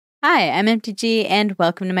Hi, I'm MTG and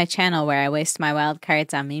welcome to my channel where I waste my wild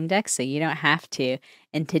cards on meme decks so you don't have to.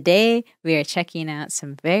 And today we are checking out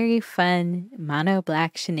some very fun mono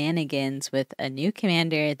black shenanigans with a new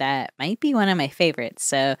commander that might be one of my favorites.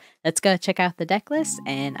 So let's go check out the deck list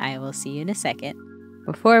and I will see you in a second.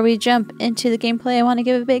 Before we jump into the gameplay, I want to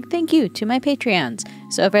give a big thank you to my Patreons.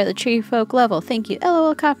 So over at the Tree Folk level, thank you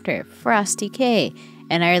LOL Copter, Frosty K,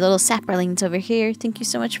 and our little sapperlings over here. Thank you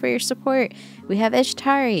so much for your support. We have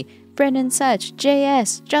Ishtari, Brendan Such,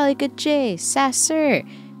 JS, Jolly Good J, Sasser,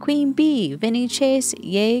 Queen B, Vinny Chase,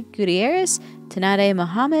 Ye Gutierrez, Tanade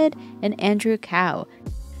Mohammed, and Andrew Cow.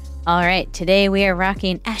 Alright, today we are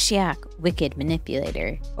rocking Ashiok, Wicked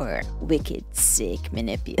Manipulator, or Wicked Sick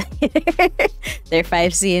Manipulator. They're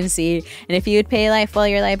 5 CMC, and if you would pay life while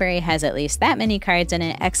your library has at least that many cards in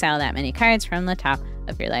it, exile that many cards from the top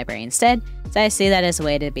of your library instead. So I see that as a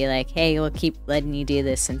way to be like, hey, we'll keep letting you do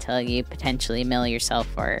this until you potentially mill yourself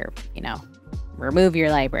or, remove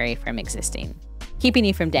your library from existing. Keeping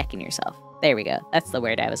you from decking yourself. There we go. That's the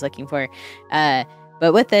word I was looking for.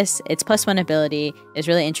 But with this, its +1 ability is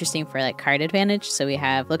really interesting for like card advantage. So we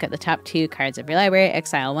have look at the top 2 cards of your library,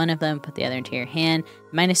 exile one of them, put the other into your hand.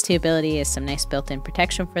 -2 ability is some nice built-in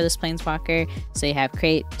protection for this Planeswalker. So you have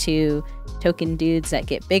create 2 token dudes that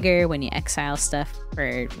get bigger when you exile stuff for,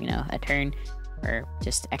 a turn, or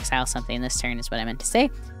just exile something this turn is what I meant to say.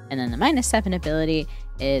 And then the -7 ability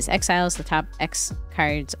is exiles the top X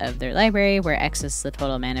cards of their library, where X is the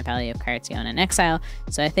total mana value of cards you own in exile.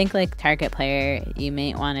 So I think like target player, you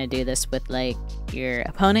may want to do this with like your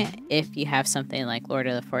opponent if you have something like Lord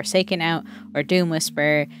of the Forsaken out or Doom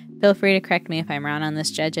Whisperer. Feel free to correct me if I'm wrong on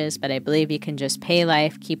this, judges, but I believe you can just pay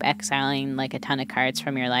life, keep exiling like a ton of cards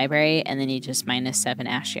from your library, and then you just -7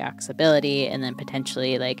 Ashiok's ability, and then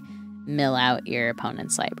potentially like mill out your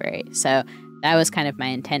opponent's library. So that was kind of my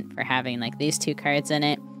intent for having like these 2 cards in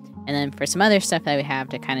it. And then for some other stuff that we have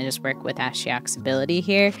to kind of just work with Ashiok's ability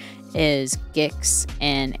here is Gix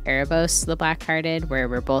and Erebos, the black-hearted, where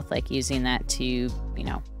we're both like using that to,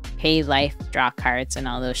 pay life, draw cards, and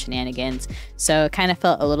all those shenanigans. So it kind of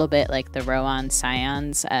felt a little bit like the Rowan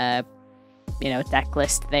Scions, deck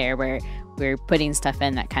list there, where we're putting stuff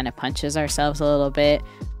in that kind of punches ourselves a little bit.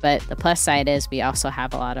 But the plus side is we also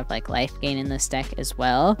have a lot of like life gain in this deck as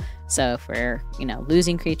well. So if we're,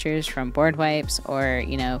 losing creatures from board wipes, or,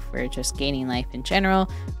 if we're just gaining life in general,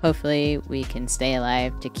 hopefully we can stay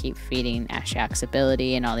alive to keep feeding Ashiok's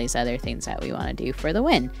ability and all these other things that we want to do for the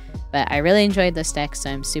win. But I really enjoyed this deck, so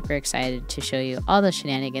I'm super excited to show you all the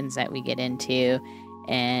shenanigans that we get into.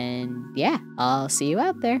 And yeah, I'll see you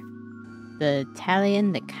out there. The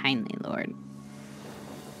Talion, the Kindly Lord.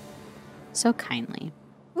 So kindly.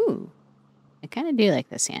 Ooh, I kind of do like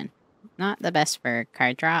this hand. Not the best for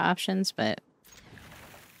card draw options, but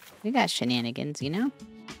we got shenanigans,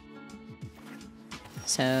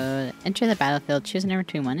 So, enter the battlefield, choose a number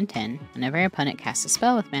between 1 and 10. Whenever your opponent casts a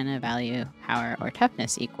spell with mana value, power, or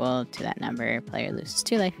toughness equal to that number, player loses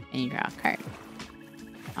 2 life and you draw a card.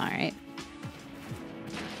 Alright.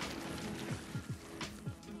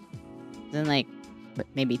 Then, like,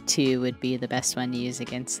 maybe 2 would be the best one to use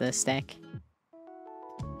against this deck.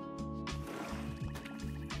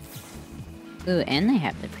 Ooh, and they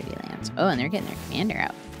have the pretty lands. Oh, and they're getting their commander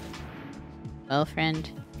out. Well, friend,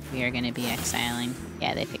 we are going to be exiling.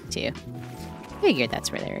 Yeah, they picked 2. Figured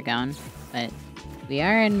that's where they were going. But we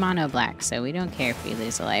are in mono black, so we don't care if we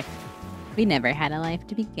lose a life. We never had a life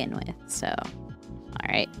to begin with, so...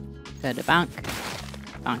 Alright, go to bonk.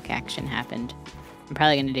 Bonk action happened. I'm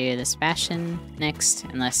probably going to do this Bastion next,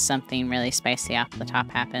 unless something really spicy off the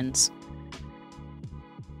top happens.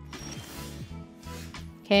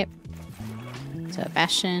 Okay. So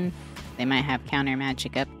Bastion, they might have counter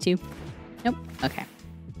magic up too. Nope, okay.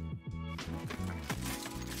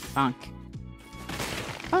 Bonk.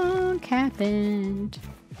 Bonk happened.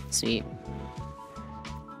 Sweet.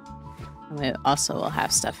 We also will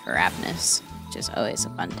have stuff for Raddest, which is always a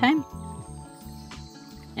fun time.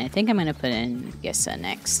 And I think I'm going to put in Gissa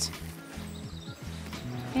next.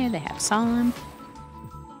 Okay, they have Solemn.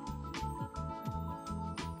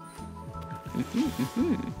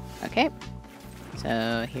 Okay.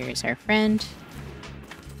 So here's our friend.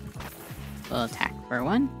 We'll attack for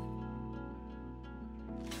 1.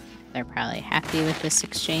 They're probably happy with this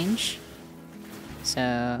exchange.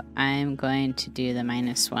 So I'm going to do the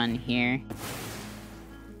 -1 here.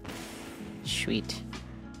 Sweet.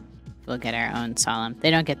 We'll get our own Solemn.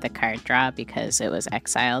 They don't get the card draw because it was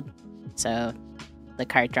exiled. So the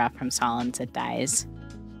card draw from Solemn's, it dies.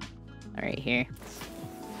 Right here.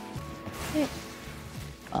 Okay.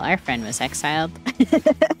 Well, our friend was exiled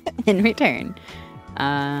in return.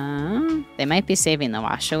 They might be saving the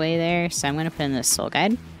wash away there, so I'm gonna put in the soul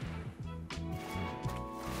guide.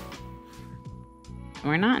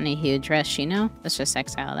 We're not in a huge rush, you know? Let's just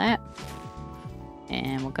exile that.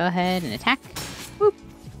 And we'll go ahead and attack. Whoop.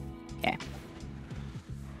 Okay.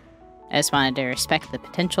 I just wanted to respect the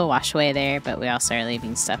potential wash away there, but we also are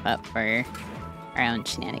leaving stuff up for our own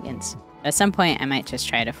shenanigans. At some point, I might just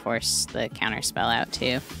try to force the counter spell out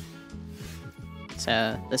too.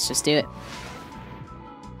 So let's just do it.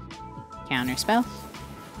 Counter spell.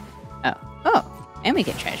 Oh, and we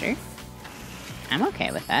get treasure. I'm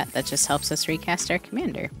okay with that. That just helps us recast our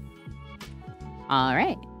commander. All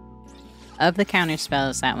right. Of the counter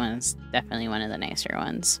spells, that one's definitely one of the nicer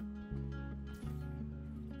ones.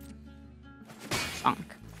 Bonk.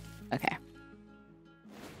 Okay.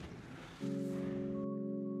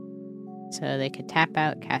 So they could tap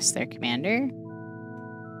out, cast their commander.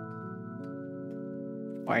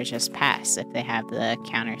 Or just pass if they have the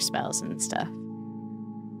counter spells and stuff.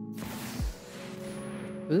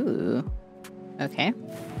 Ooh. Okay.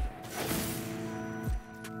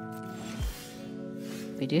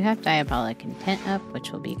 We do have Diabolic Intent up,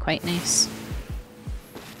 which will be quite nice.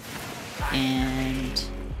 And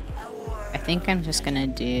I think I'm just gonna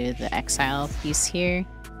do the exile piece here.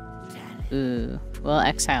 Ooh, we'll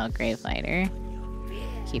exile Gravelighter.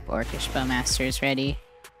 Keep Orcish Bowmasters ready.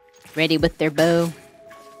 Ready with their bow.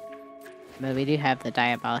 But we do have the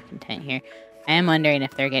Diabolic Intent here. I am wondering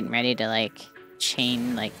if they're getting ready to, like,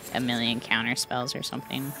 chain, like, a million counter spells or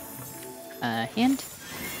something. Hand?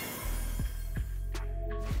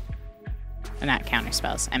 Or not counter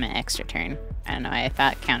spells. I meant extra turn. I don't know. I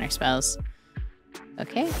thought counter spells.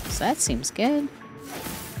 Okay, so that seems good.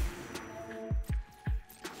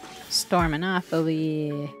 Storming off over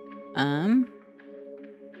here.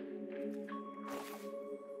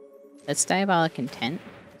 Let's Diabolic Intent.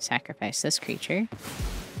 Sacrifice this creature.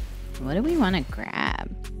 What do we want to grab?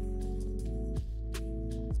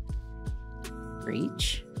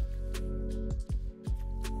 Breach?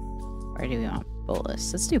 Or do we want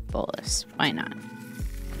Bolus? Let's do Bolus. Why not?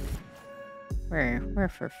 We're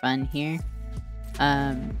for fun here.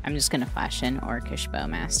 I'm just gonna flash in Orcish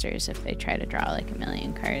Bowmasters if they try to draw like a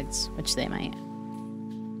million cards, which they might.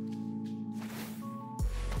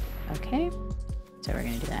 Okay, so we're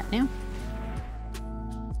gonna do that now.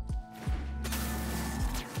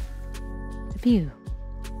 Revue.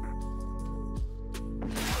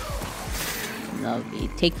 They'll be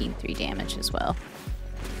taking 3 damage as well.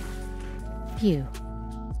 Revue.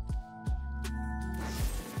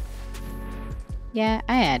 Yeah,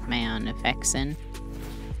 I add my own effects in.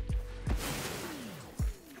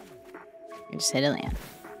 I just hit a land.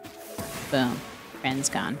 Boom. Friend's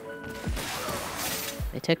gone.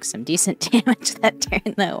 They took some decent damage that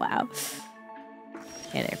turn though, wow.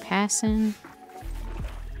 Okay, they're passing.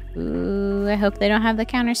 Ooh, I hope they don't have the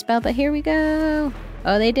counter spell, but here we go.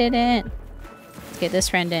 Oh, they didn't. Let's get this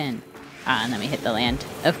friend in. Ah, and then we hit the land.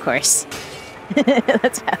 Of course.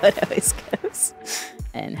 That's how it always goes.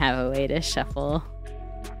 And have a way to shuffle.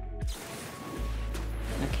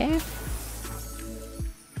 Okay.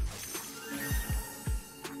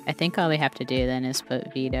 I think all we have to do then is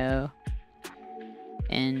put Veto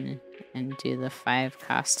in and do the 5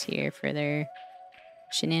 cost here for their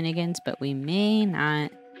shenanigans, but we may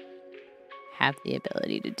not have the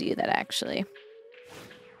ability to do that actually.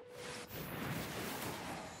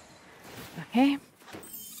 Okay.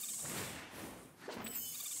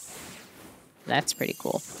 That's pretty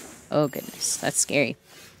cool. Oh goodness, that's scary.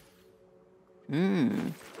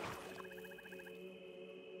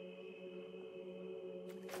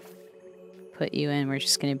 Put you in, we're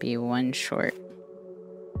just gonna be 1 short.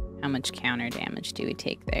 How much counter damage do we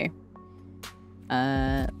take there?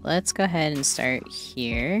 Let's go ahead and start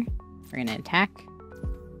here. We're gonna attack.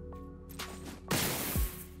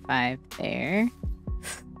 5 there.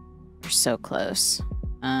 We're so close.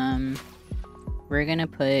 We're gonna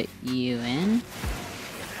put you in.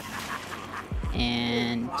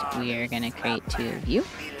 And we are gonna create 2 of you.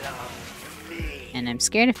 And I'm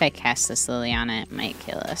scared if I cast this Liliana, it might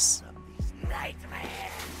kill us.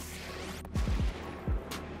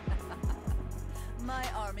 My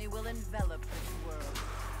army will envelop this world.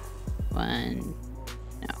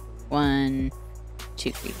 1,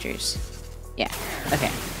 2 creatures. Yeah,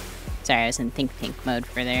 okay. Sorry, I was in think tank mode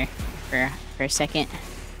for there for a second.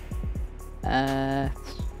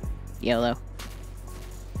 YOLO.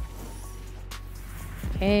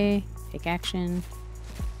 Okay, take action.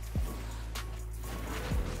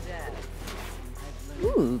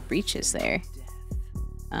 Ooh, breach is there.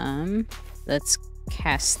 Let's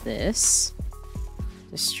cast this.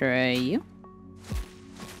 Destroy you.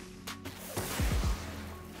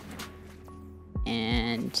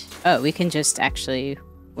 And oh, we can just actually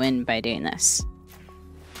win by doing this.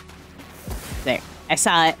 There, I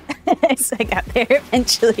saw it. I got there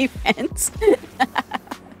eventually, friends.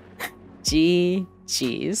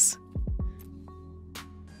 GG's.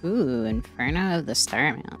 Ooh, Inferno of the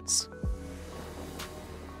Star Mounts.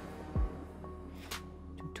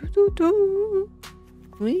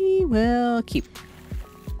 We will keep.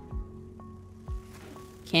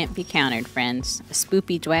 Can't be countered, friends. A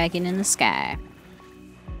spoopy dragon in the sky.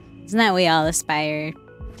 Isn't that what we all aspire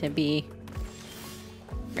to be?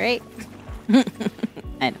 Right? I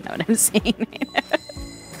don't know what I'm saying right now.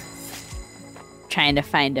 Trying to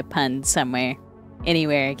find a pun somewhere.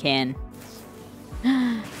 Anywhere I can.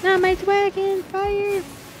 Not my dragon! Fire!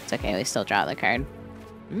 It's okay, we still draw the card.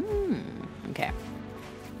 Okay.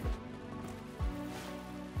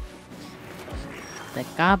 The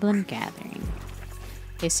Goblin Gathering.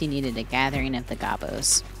 In case you needed a gathering of the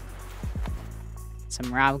Gobbos.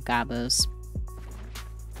 Some raw Gobbos.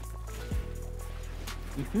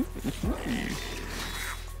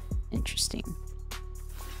 Interesting.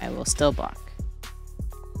 I will still block.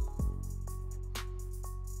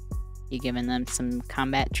 You giving them some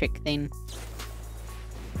combat trick thing?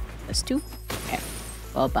 Those two? Okay.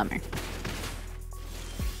 Well, bummer.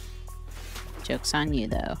 Joke's on you,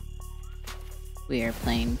 though. We are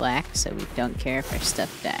playing black, so we don't care if our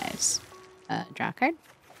stuff dies. Draw a card.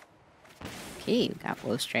 Okay, we got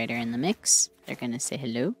Woe Strider in the mix. They're gonna say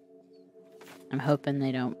hello. I'm hoping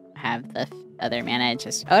they don't have the other mana.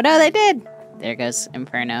 Oh no, they did! There goes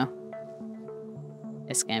Inferno.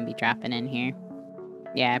 It's gonna be dropping in here.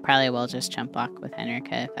 Yeah, I probably will just chump block with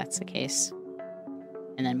Enerka if that's the case.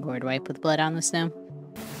 And then board wipe with Blood on the Snow.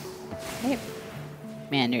 Okay.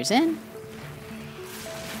 Mander's in.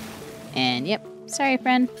 And yep, sorry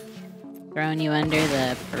friend. Throwing you under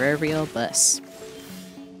the proverbial bus.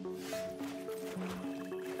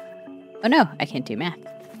 Oh no, I can't do math.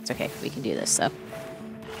 It's okay, we can do this though.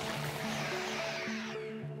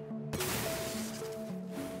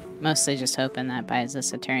 Mostly just hoping that buys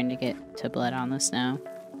us a turn to get to Blood on the Snow.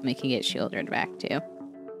 We can get Shieldred back too.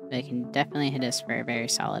 They can definitely hit us for a very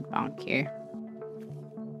solid bonk here.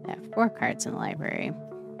 They have 4 cards in the library.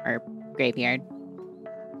 Or graveyard.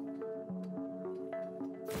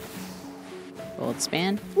 Gold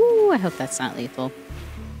Span. Ooh, I hope that's not lethal.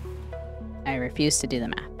 I refuse to do the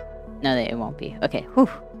math. No, it won't be. Okay, whew.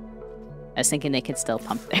 I was thinking they could still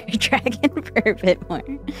pump their dragon for a bit more.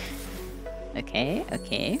 Okay,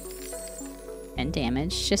 okay. 10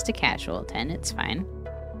 damage. Just a casual 10. It's fine.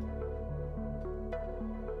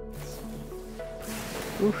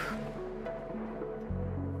 Oof.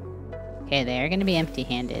 Okay, they are going to be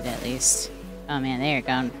empty-handed at least. Oh man, they are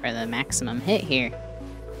going for the maximum hit here.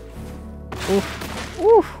 Oof.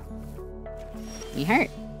 Oof. Me hurt.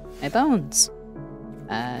 My bones.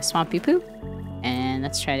 Swampy Poo. And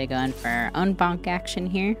let's try to go in for our own bonk action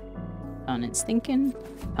here. Opponent's thinking.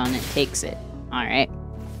 Opponent takes it. Alright.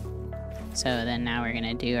 So then now we're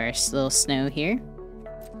gonna do our little snow here.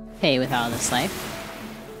 Pay with all this life.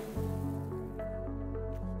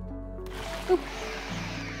 Oop.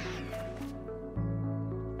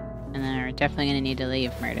 And then we're definitely gonna need to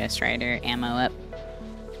leave Raddest Rider ammo up.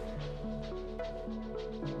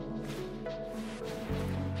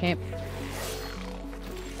 Okay.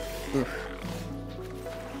 Oof.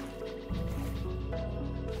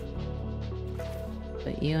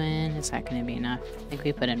 Put you in. Is that going to be enough? I think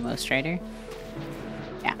we put in Woe Strider.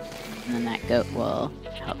 Yeah. And then that goat will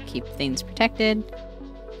help keep things protected.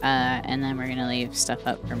 And then we're going to leave stuff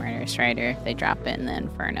up for Raddest Rider if they drop in the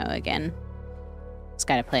Inferno again. Just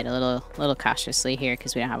got to play it a little cautiously here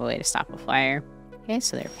because we don't have a way to stop a flyer. Okay,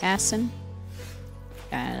 so they're passing.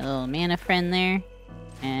 Got a little mana friend there.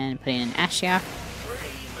 And putting in Ashiok.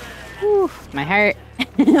 Whew, my heart.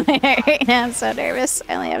 My heart right now, I'm so nervous.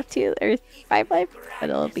 I only have 2 or 5 life, but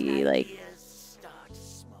it'll be like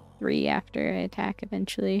 3 after I attack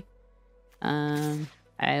eventually. I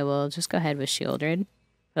will just go ahead with Shieldred.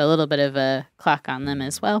 Put a little bit of a clock on them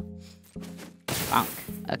as well. Bonk.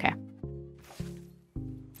 Okay.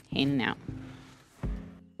 Hanging out.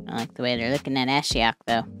 I like the way they're looking at Ashiok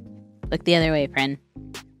though. Look the other way, friend.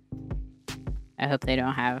 I hope they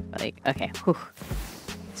don't have, like, okay, whew.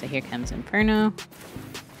 So here comes Inferno.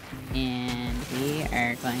 And we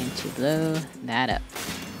are going to blow that up.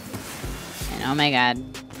 And oh my god,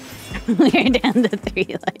 we're down to 3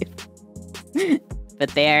 life. But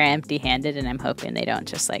they are empty-handed, and I'm hoping they don't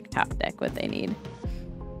just, like, top deck what they need.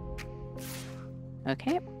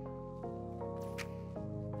 Okay.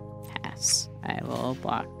 Pass. I will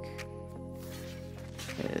block.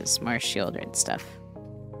 There's more Shieldred stuff.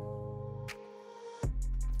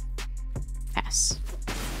 Pass.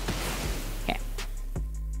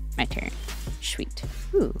 My turn. Sweet.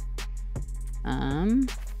 Ooh.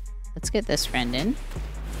 Let's get this friend in.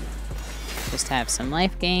 Just to have some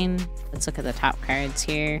life gain. Let's look at the top cards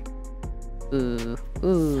here. Ooh.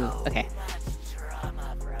 Ooh. Okay.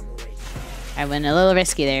 I went a little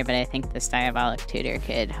risky there, but I think this Diabolic Tutor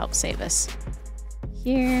could help save us.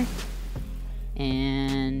 Here.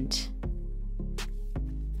 And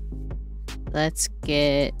let's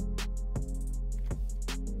get...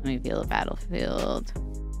 Let me view the battlefield.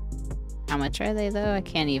 How much are they, though? I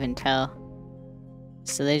can't even tell.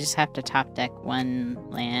 So they just have to top deck one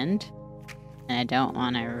land. And I don't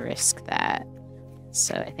want to risk that.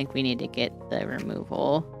 So I think we need to get the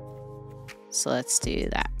removal. So let's do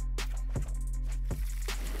that.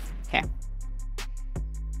 Okay.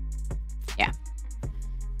 Yeah.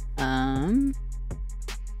 I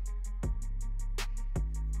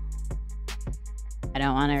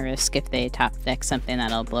don't want to risk if they top deck something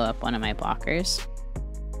that'll blow up one of my blockers.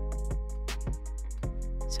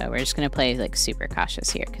 So we're just going to play like super cautious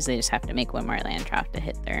here because they just have to make one more land drop to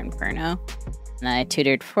hit their Inferno. And then I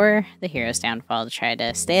tutored for the hero's downfall to try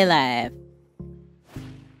to stay alive.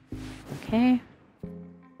 Okay.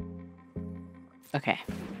 Okay,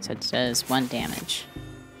 so it does 1 damage.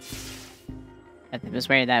 But it was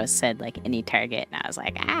where that was said like any target, and I was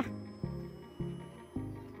like, ah.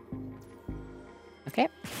 Okay.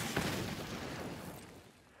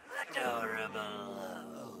 Adorable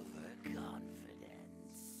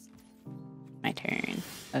overconfidence. My turn.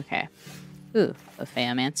 Okay. Ooh, a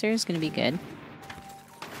Feomancer is going to be good.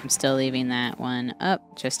 I'm still leaving that one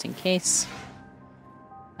up just in case.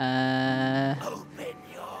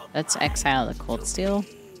 Let's exile the Cold Steel.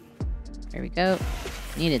 There we go.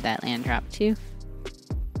 Needed that land drop too.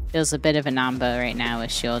 Feels a bit of a Nombo right now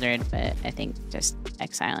with Shieldred, but I think just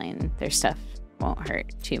exiling their stuff won't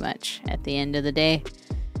hurt too much at the end of the day.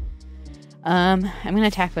 I'm gonna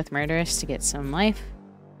attack with Murderous to get some life.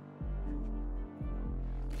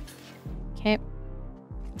 Okay.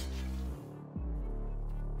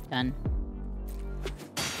 Done.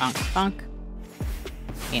 Bonk, bonk.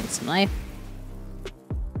 Gain some life.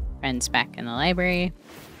 Friends back in the library.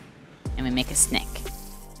 And we make a snake.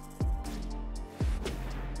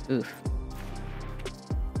 Oof.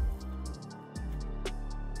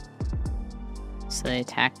 So they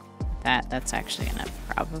attack with that. That's actually gonna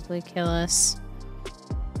probably kill us.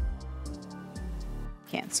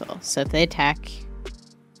 Cancel. So if they attack,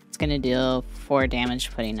 it's gonna deal 4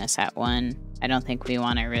 damage, putting us at 1. I don't think we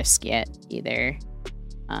want to risk yet either.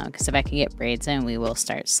 Because if I can get Braids in, we will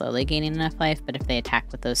start slowly gaining enough life. But if they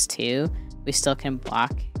attack with those 2, we still can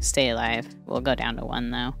block, stay alive. We'll go down to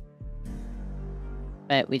 1 though.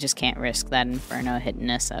 But we just can't risk that Inferno hitting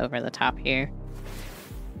us over the top here.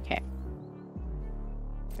 Okay.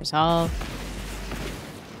 Resolve.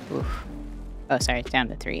 Oof. Oh, sorry, down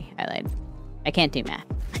to 3. I lied. I can't do math.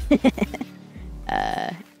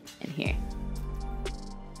 In here.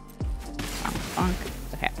 Bonk, bonk.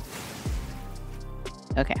 Okay.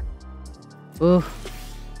 Okay. Ooh.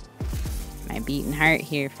 My beating heart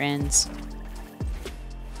here, friends.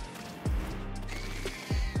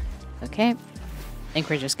 Okay. I think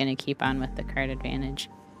we're just gonna keep on with the card advantage.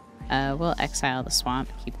 We'll exile the swamp,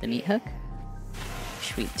 keep the meat hook.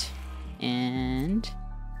 Sweet. And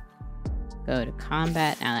go to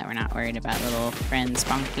combat now that we're not worried about little friends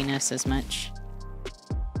bonking us as much.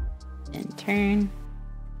 And turn.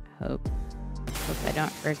 Hope I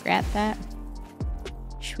don't regret that.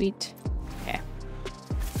 Sweet. Okay.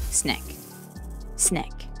 Snack.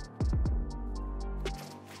 Snack.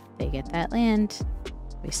 They get that land.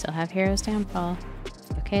 We still have Hero's Downfall.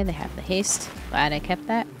 Okay, they have the haste. Glad I kept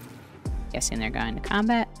that. Guessing they're going to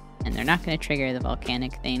combat. And they're not going to trigger the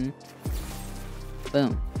volcanic thing.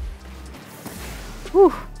 Boom.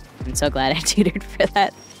 Whew. I'm so glad I tutored for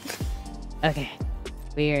that. Okay.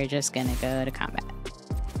 We are just going to go to combat.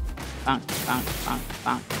 Bonk, bonk, bonk,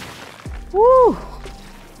 bonk. Woo!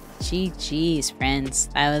 GG's, friends.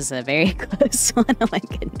 That was a very close one. Oh my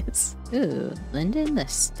goodness. Ooh, Linden the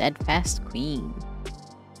Steadfast Queen.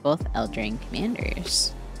 Both Eldraine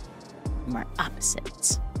commanders. More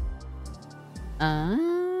opposites.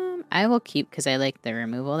 I will keep because I like the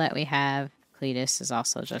removal that we have. Cletus is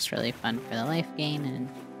also just really fun for the life gain and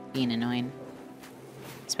being annoying.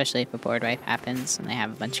 Especially if a board wipe happens and they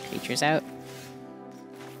have a bunch of creatures out.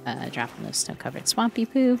 Dropping those snow-covered swampy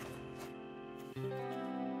poo.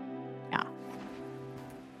 Yeah.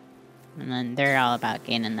 And then they're all about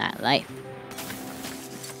gaining that life.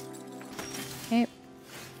 Okay.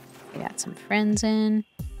 We got some friends in.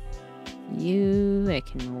 I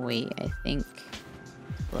can wait, I think.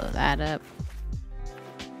 Blow that up.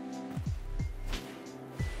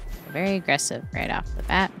 Very aggressive right off the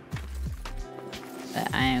bat.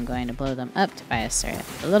 But I am going to blow them up to buy us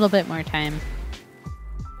a little bit more time.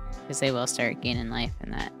 Because they will start gaining life,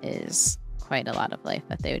 and that is quite a lot of life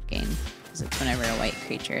that they would gain. Because it's whenever a white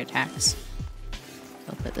creature attacks. So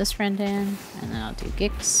I'll put this friend in, and then I'll do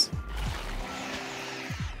Gix.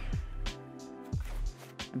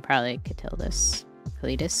 And probably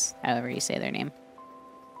Kalidas, however you say their name.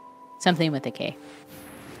 Something with a K.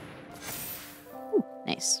 Ooh,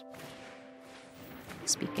 nice.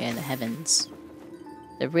 Speak of the heavens.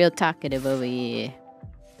 The real talkative over here.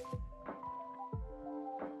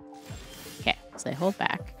 Okay, so I hold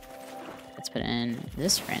back. Let's put in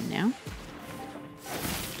this friend now.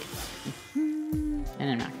 And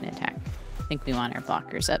I'm not going to attack. I think we want our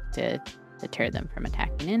blockers up to deter them from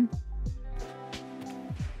attacking in.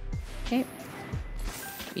 Okay.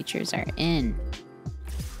 Features are in.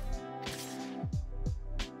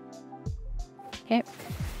 Okay.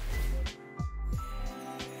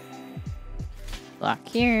 Block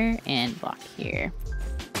here and block here.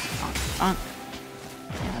 Bonk, bonk.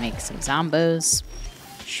 And make some zombos.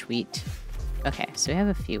 Sweet. Okay, so we have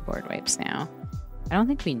a few board wipes now. I don't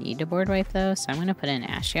think we need to board wipe though, so I'm gonna put in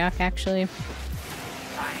Ashiok actually.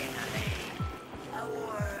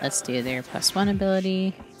 Let's do their +1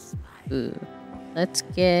 ability. Ooh. Let's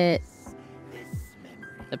get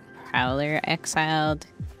the Prowler exiled.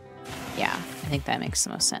 Yeah, I think that makes the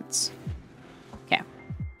most sense. Okay.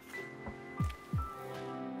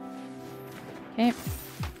 Okay.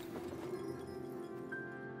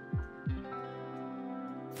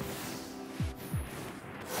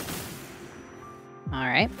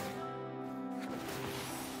 Alright.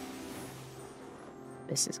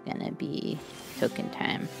 This is gonna be token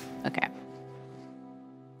time. Okay.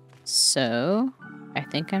 So, I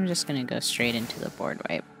think I'm just gonna go straight into the board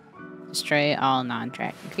wipe. Destroy all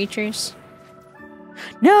non-tracking creatures.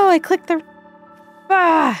 No, I clicked the...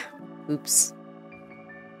 Ah! Oops.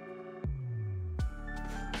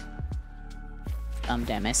 Bummed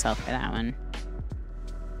at myself for that one.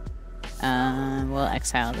 We'll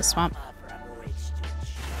exile the swamp. I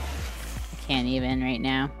can't even right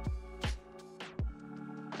now.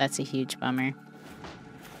 That's a huge bummer.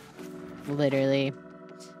 Literally.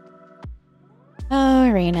 Oh,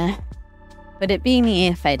 Arena. Would it be me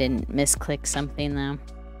if I didn't misclick something, though?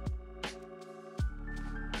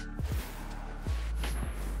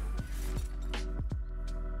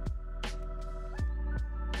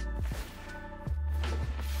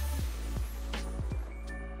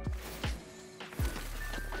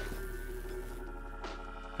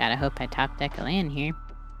 Gotta hope I top deck a land here.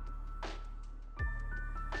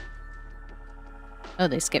 Oh,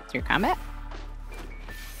 they skipped through combat?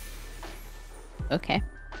 Okay.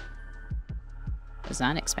 Was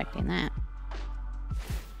not expecting that.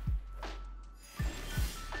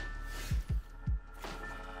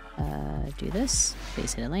 Do this.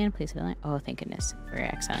 Please hit a land, please hit a land. Oh, thank goodness. We're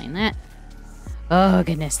exiling that. Oh,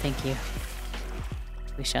 goodness, thank you.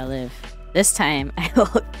 We shall live. This time, I will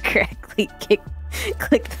correctly click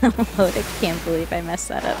the mode. I can't believe I messed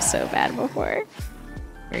that up so bad before.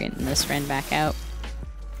 We're getting this friend back out.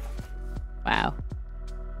 Wow.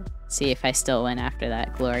 See if I still win after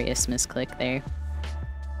that glorious misclick there.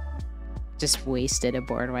 Just wasted a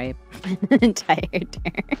board wipe an entire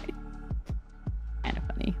turn. Kind of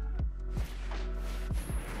funny.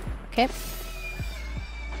 Okay.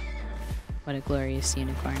 What a glorious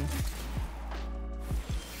unicorn.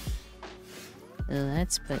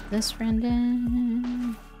 Let's put this friend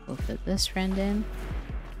in. We'll put this friend in.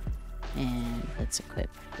 And let's equip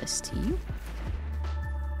this to you.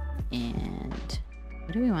 And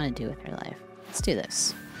what do we want to do with her life? Let's do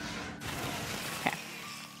this. Okay.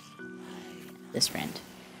 This friend.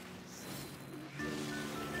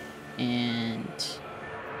 And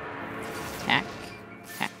attack,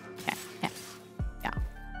 attack, attack, attack. Yeah.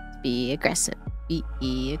 Be aggressive.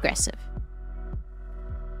 Be aggressive.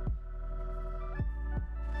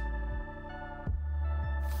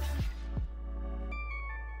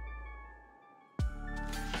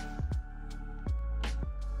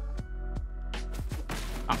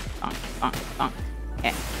 Bonk, bonk, bonk, bonk.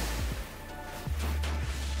 Okay.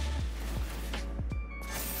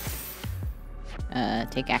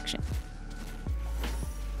 Take action.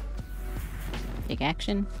 Take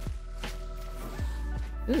action.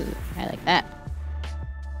 Ooh, I like that.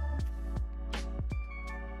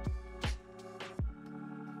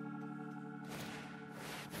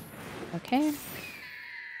 Okay.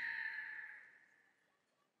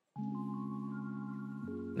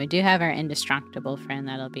 We do have our indestructible friend.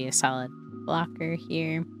 That'll be a solid blocker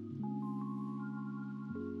here.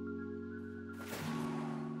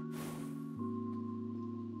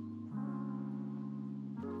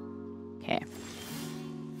 Okay.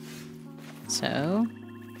 So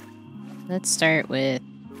let's start with,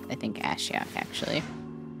 I think, Ashiok, actually.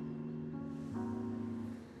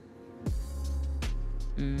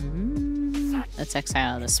 Let's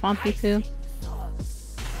exile the Swampy Poo.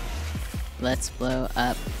 Let's blow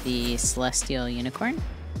up the Celestial Unicorn.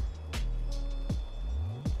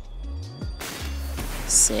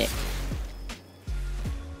 Sick.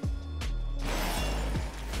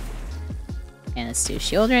 And let's do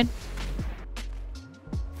Shieldred.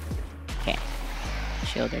 Okay.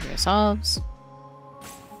 Shieldred resolves.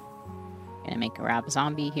 Gonna make a Rob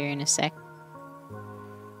Zombie here in a sec.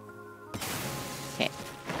 Okay.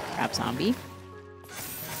 Rob Zombie.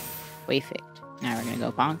 Wayfict. Now we're gonna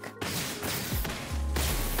go bonk.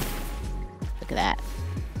 Look at that.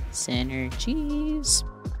 Synergies.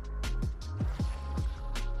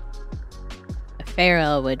 A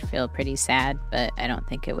Feral would feel pretty sad, but I don't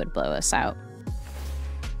think it would blow us out.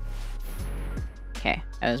 Okay,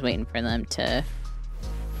 I was waiting for them to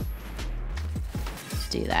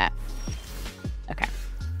do that. Okay.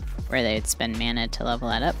 Where they'd spend mana to level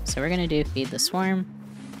that up. So we're gonna do Feed the Swarm.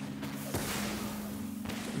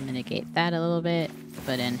 Mitigate that a little bit.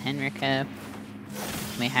 Put in Henrika.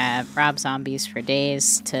 We have Rob Zombies for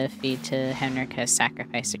days to feed to Henrika's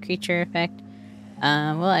Sacrifice a Creature effect.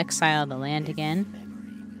 We'll exile the land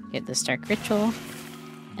again. Get the Stark Ritual.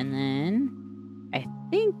 And then I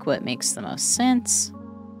think what makes the most sense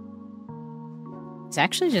is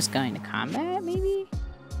actually just going to combat, maybe?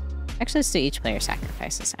 Actually, let's do each player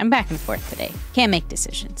sacrifices. I'm back and forth today. Can't make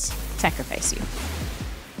decisions. Sacrifice you.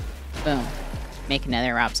 Boom. Make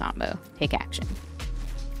another Rob Zombo. Take action.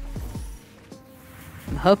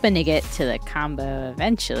 I'm hoping to get to the combo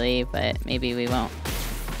eventually, but maybe we won't.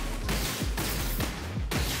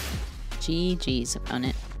 GG's,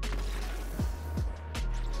 opponent.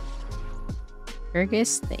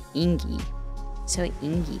 Fergus the Ingy. So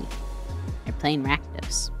Ingy. They're playing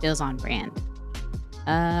Rakdos. Feels on brand.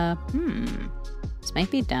 This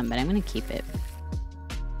might be dumb, but I'm gonna keep it.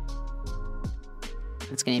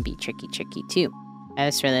 It's gonna be tricky too. I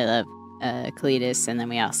just really love Kalidas, and then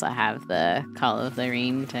we also have the Call of the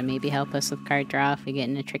Ream to maybe help us with card draw if we get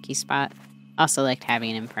in a tricky spot. Also liked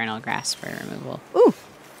having Infernal Grasp for removal. Ooh!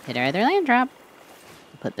 Hit our other land drop.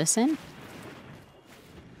 Put this in.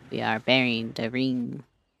 We are burying the ring.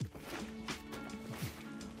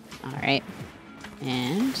 Alright.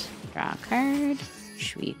 And draw a card.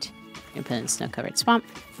 Sweet. I'm gonna put in Snow-Covered Swamp.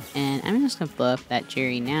 And I'm just gonna blow up that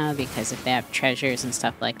Juri now, because if they have treasures and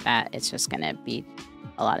stuff like that, it's just gonna be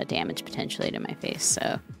a lot of damage potentially to my face.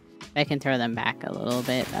 So if I can throw them back a little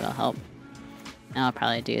bit, that'll help. And I'll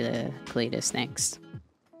probably do the Kalidas next,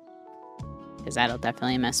 because that'll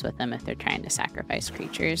definitely mess with them if they're trying to sacrifice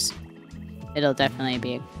creatures. It'll definitely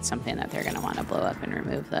be something that they're gonna want to blow up and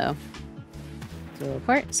remove though. Dual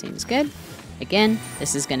Report seems good. Again,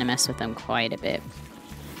 this is gonna mess with them quite a bit.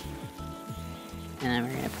 And then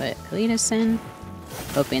we're gonna put Kalidas in,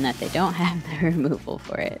 hoping that they don't have the removal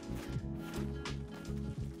for it.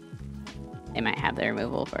 They might have the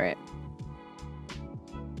removal for it.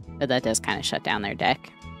 But that does kind of shut down their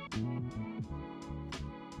deck.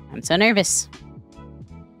 I'm so nervous.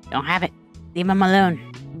 Don't have it. Leave them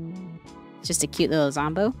alone. It's just a cute little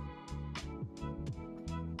Zombo.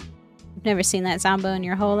 You've never seen that Zombo in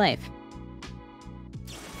your whole life.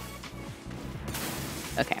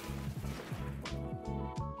 Okay.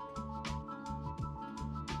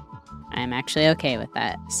 I'm actually okay with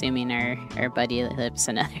that, assuming our buddy lives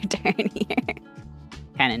another turn here.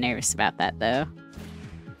 Kind of nervous about that, though.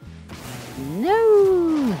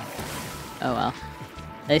 No! Oh well.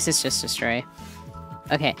 At least it's just destroy.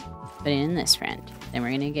 Okay, put in this friend. Then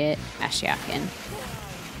we're gonna get Ashiok in.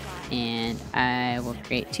 And I will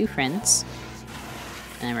create 2 friends.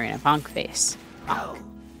 And then we're gonna bonk face. Bonk.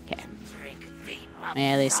 Okay. I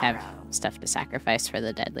at least have stuff to sacrifice for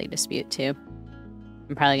the Deadly Dispute, too.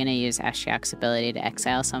 I'm probably going to use Ashiok's ability to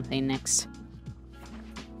exile something next.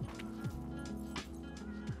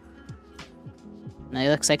 And it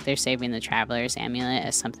looks like they're saving the Traveler's Amulet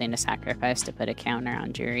as something to sacrifice to put a counter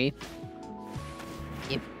on Juri.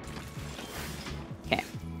 Yep. Okay.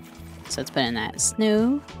 So let's put in that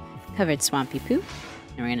Snow-Covered Swampy Poo.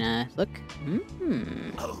 And we're going to look.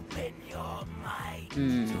 Open your mind to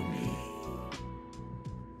me.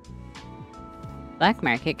 Black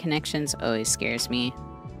Market Connections always scares me.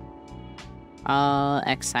 I'll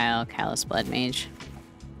exile Callous Blood Mage.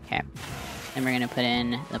 Okay. Then we're going to put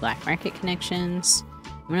in the Black Market Connections.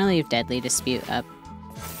 I'm going to leave Deadly Dispute up.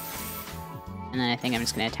 And then I think I'm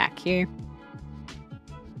just going to attack here.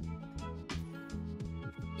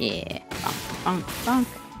 Yeah. Bonk, bonk, bonk.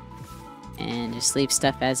 And just leave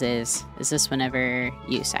stuff as is. Is this whenever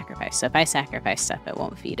you sacrifice? So if I sacrifice stuff, it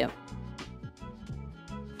won't veto.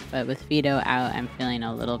 But with veto out, I'm feeling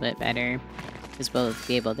a little bit better. Because we'll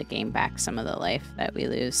be able to gain back some of the life that we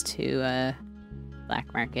lose to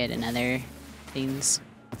black market and other things.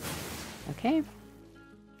 Okay.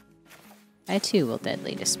 I too will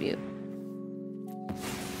deadly dispute.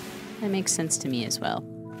 That makes sense to me as well.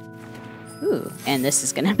 Ooh, and this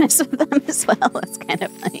is gonna mess with them as well. That's kind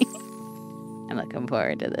of funny. I'm looking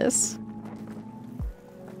forward to this.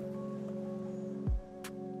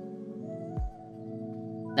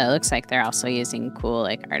 It looks like they're also using cool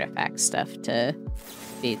like artifact stuff to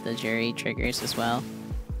beat the Juri triggers as well.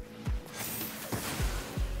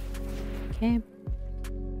 Okay.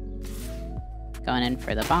 Going in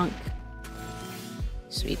for the bonk.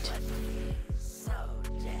 Sweet.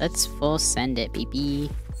 Let's full send it, baby.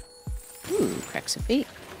 Ooh, cracks of fate.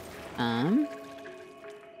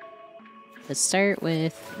 Let's start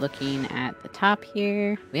with looking at the top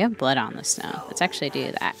here. We have blood on the snow. Let's actually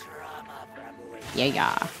do that.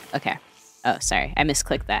 Yeah. Okay. Oh, sorry. I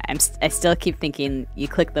misclicked that. I still keep thinking you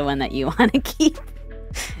click the one that you want to keep.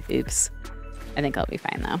 Oops. I think I'll be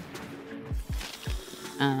fine though.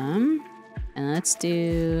 And let's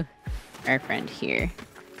do our friend here.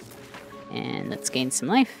 And let's gain some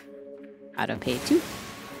life. Auto pay 2.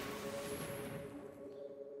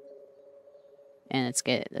 And let's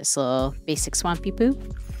get this little basic swampy poo.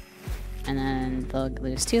 And then they'll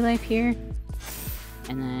lose 2 life here.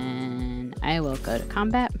 And then I will go to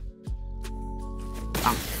combat.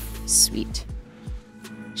 Bonk. Sweet.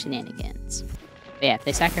 Shenanigans. But yeah, if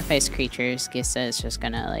they sacrifice creatures, Gisa is just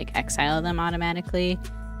gonna like exile them automatically.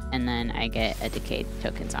 And then I get a decayed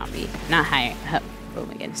token zombie. Not high. Oh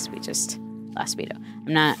my goodness, we just lost veto.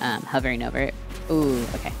 I'm not hovering over it. Ooh,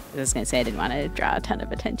 okay. I was gonna say I didn't want to draw a ton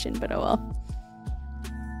of attention, but oh well.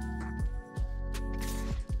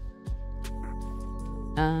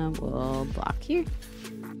 We'll block here.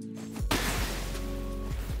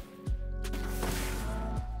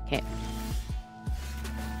 Okay.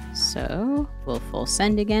 So we'll full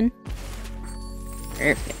send again.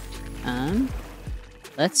 Perfect.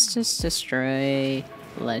 Let's just destroy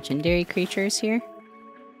legendary creatures here.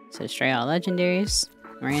 So destroy all legendaries.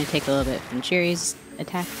 We're gonna take a little bit from Juri's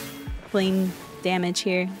attack flame damage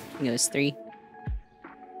here. I think it was 3.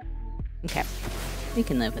 Okay. We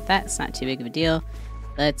can live with that. It's not too big of a deal.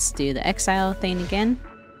 Let's do the exile thing again.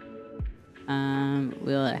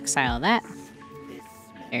 We'll exile that.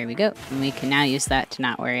 There we go. And we can now use that to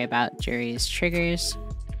not worry about Juri's triggers.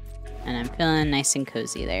 And I'm feeling nice and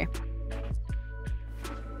cozy there.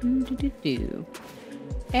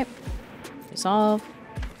 Okay. Resolve.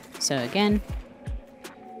 So again,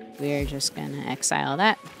 we're just gonna exile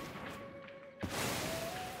that.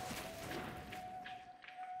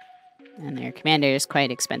 And their commander is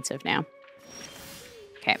quite expensive now.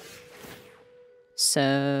 Okay.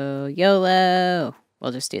 So, YOLO!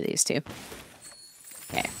 We'll just do these 2.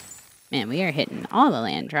 Okay. Man, we are hitting all the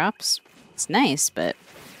land drops. It's nice, but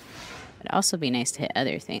it'd also be nice to hit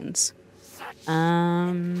other things.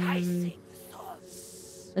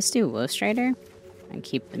 Let's do Wolf Strider and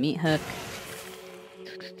keep the meat hook.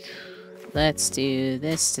 Let's do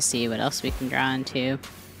this to see what else we can draw into.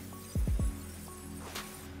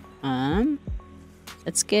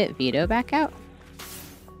 Let's get Veto back out.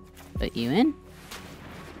 Put you in.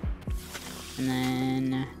 And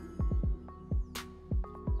then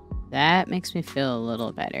that makes me feel a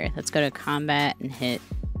little better. Let's go to combat and hit.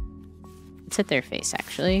 Let's hit their face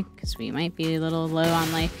actually, because we might be a little low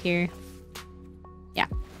on life here. Yeah.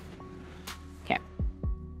 Okay.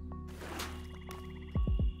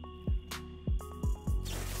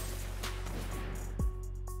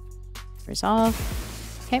 Resolve.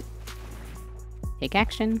 Okay. Take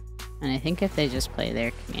action. And I think if they just play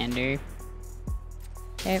their commander.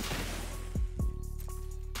 Okay.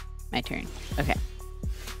 My turn. Okay.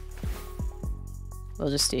 We'll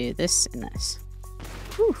just do this and this.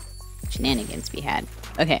 Whew. Shenanigans we had.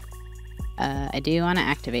 Okay. I do want to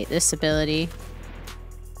activate this ability.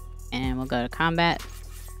 And we'll go to combat.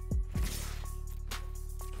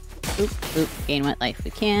 Oop, oop. Gain what life we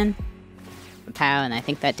can. Pow, and I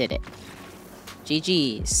think that did it.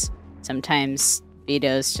 GG's. Sometimes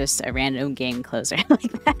Veto's just a random game closer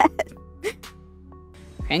like that.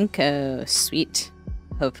 Krenko, sweet.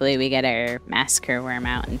 Hopefully we get our Massacre Worm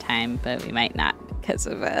out in time, but we might not because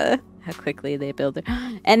of how quickly they build it.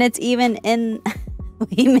 And it's even in...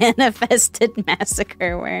 we manifested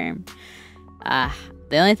Massacre Worm.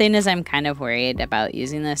 The only thing is I'm kind of worried about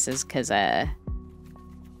using this is because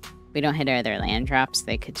we don't hit our other land drops.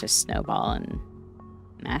 They could just snowball and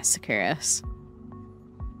massacre us.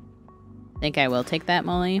 think I will take that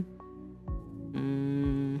Molly.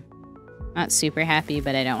 Not super happy,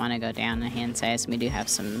 but I don't want to go down a hand size. We do have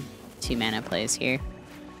some 2 mana plays here.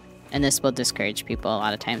 And this will discourage people a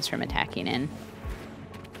lot of times from attacking in.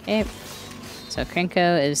 Okay. So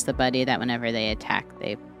Krenko is the buddy that whenever they attack,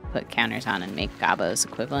 they put counters on and make gobos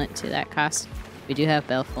equivalent to that cost. We do have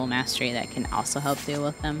Baleful Mastery that can also help deal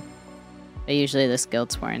with them. But usually this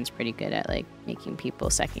Guildsworn's pretty good at like making people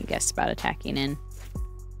second guess about attacking in.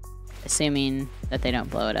 Assuming that they don't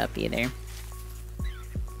blow it up either.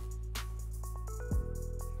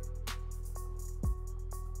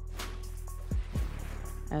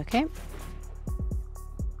 Okay.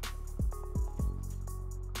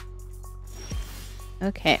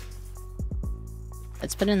 Okay.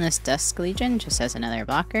 Let's put in this Dusk Legion just as another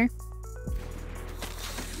blocker.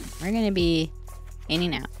 We're gonna be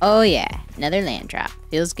hanging out. Oh yeah, another land drop.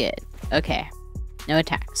 Feels good. Okay. No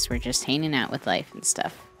attacks. We're just hanging out with life and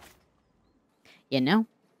stuff. You know?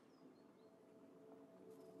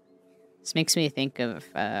 This makes me think of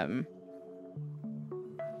the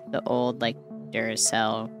old like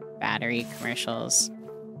Duracell battery commercials.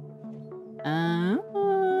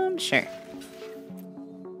 Sure.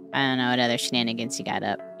 I don't know what other shenanigans you got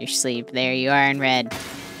up your sleeve. There you are in red.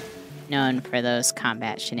 Known for those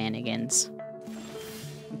combat shenanigans.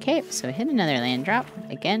 Okay, so we hit another land drop.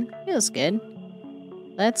 Again, feels good.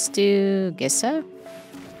 Let's do Gissa.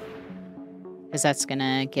 Because that's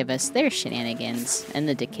gonna give us their shenanigans in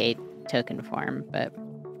the decayed token form, but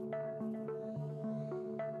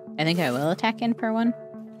I think I will attack in for one.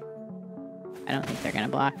 I don't think they're gonna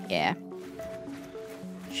block. Yeah.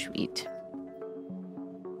 Sweet.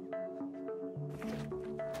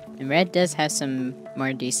 And red does have some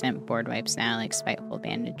more decent board wipes now, like Spiteful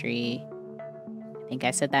Banditry. I think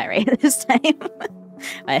I said that right this time.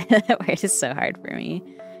 That word is so hard for me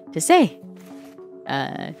to say.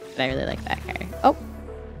 But I really like that card. Oh!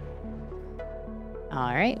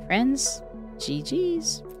 Alright, friends.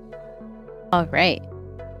 GG's. Alright.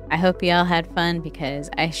 I hope you all had fun because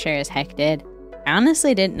I sure as heck did. I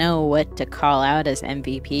honestly didn't know what to call out as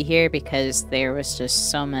MVP here because there was just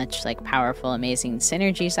so much like powerful, amazing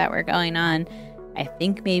synergies that were going on. I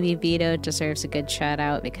think maybe Vito deserves a good shout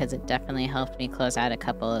out because it definitely helped me close out a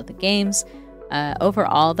couple of the games.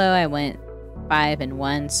 Overall though, I went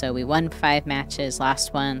 5-1, so we won 5 matches,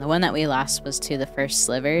 lost 1. The one that we lost was to the first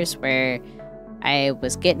Slivers where I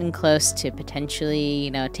was getting close to potentially, you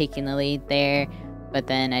know, taking the lead there. But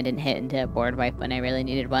then I didn't hit into a board wipe when I really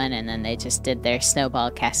needed one, and then they just did their snowball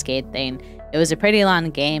cascade thing. It was a pretty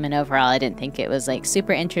long game, and overall I didn't think it was like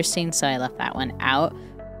super interesting, so I left that one out.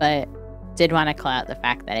 But did want to call out the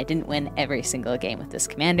fact that I didn't win every single game with this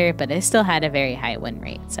commander, but I still had a very high win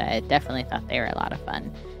rate, so I definitely thought they were a lot of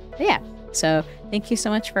fun. But yeah, so thank you so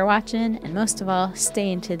much for watching, and most of all,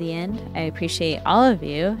 staying to the end. I appreciate all of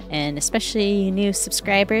you, and especially you new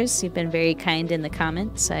subscribers. You've been very kind in the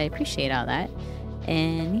comments, so I appreciate all that.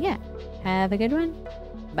 And yeah, have a good one.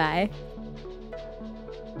 Bye.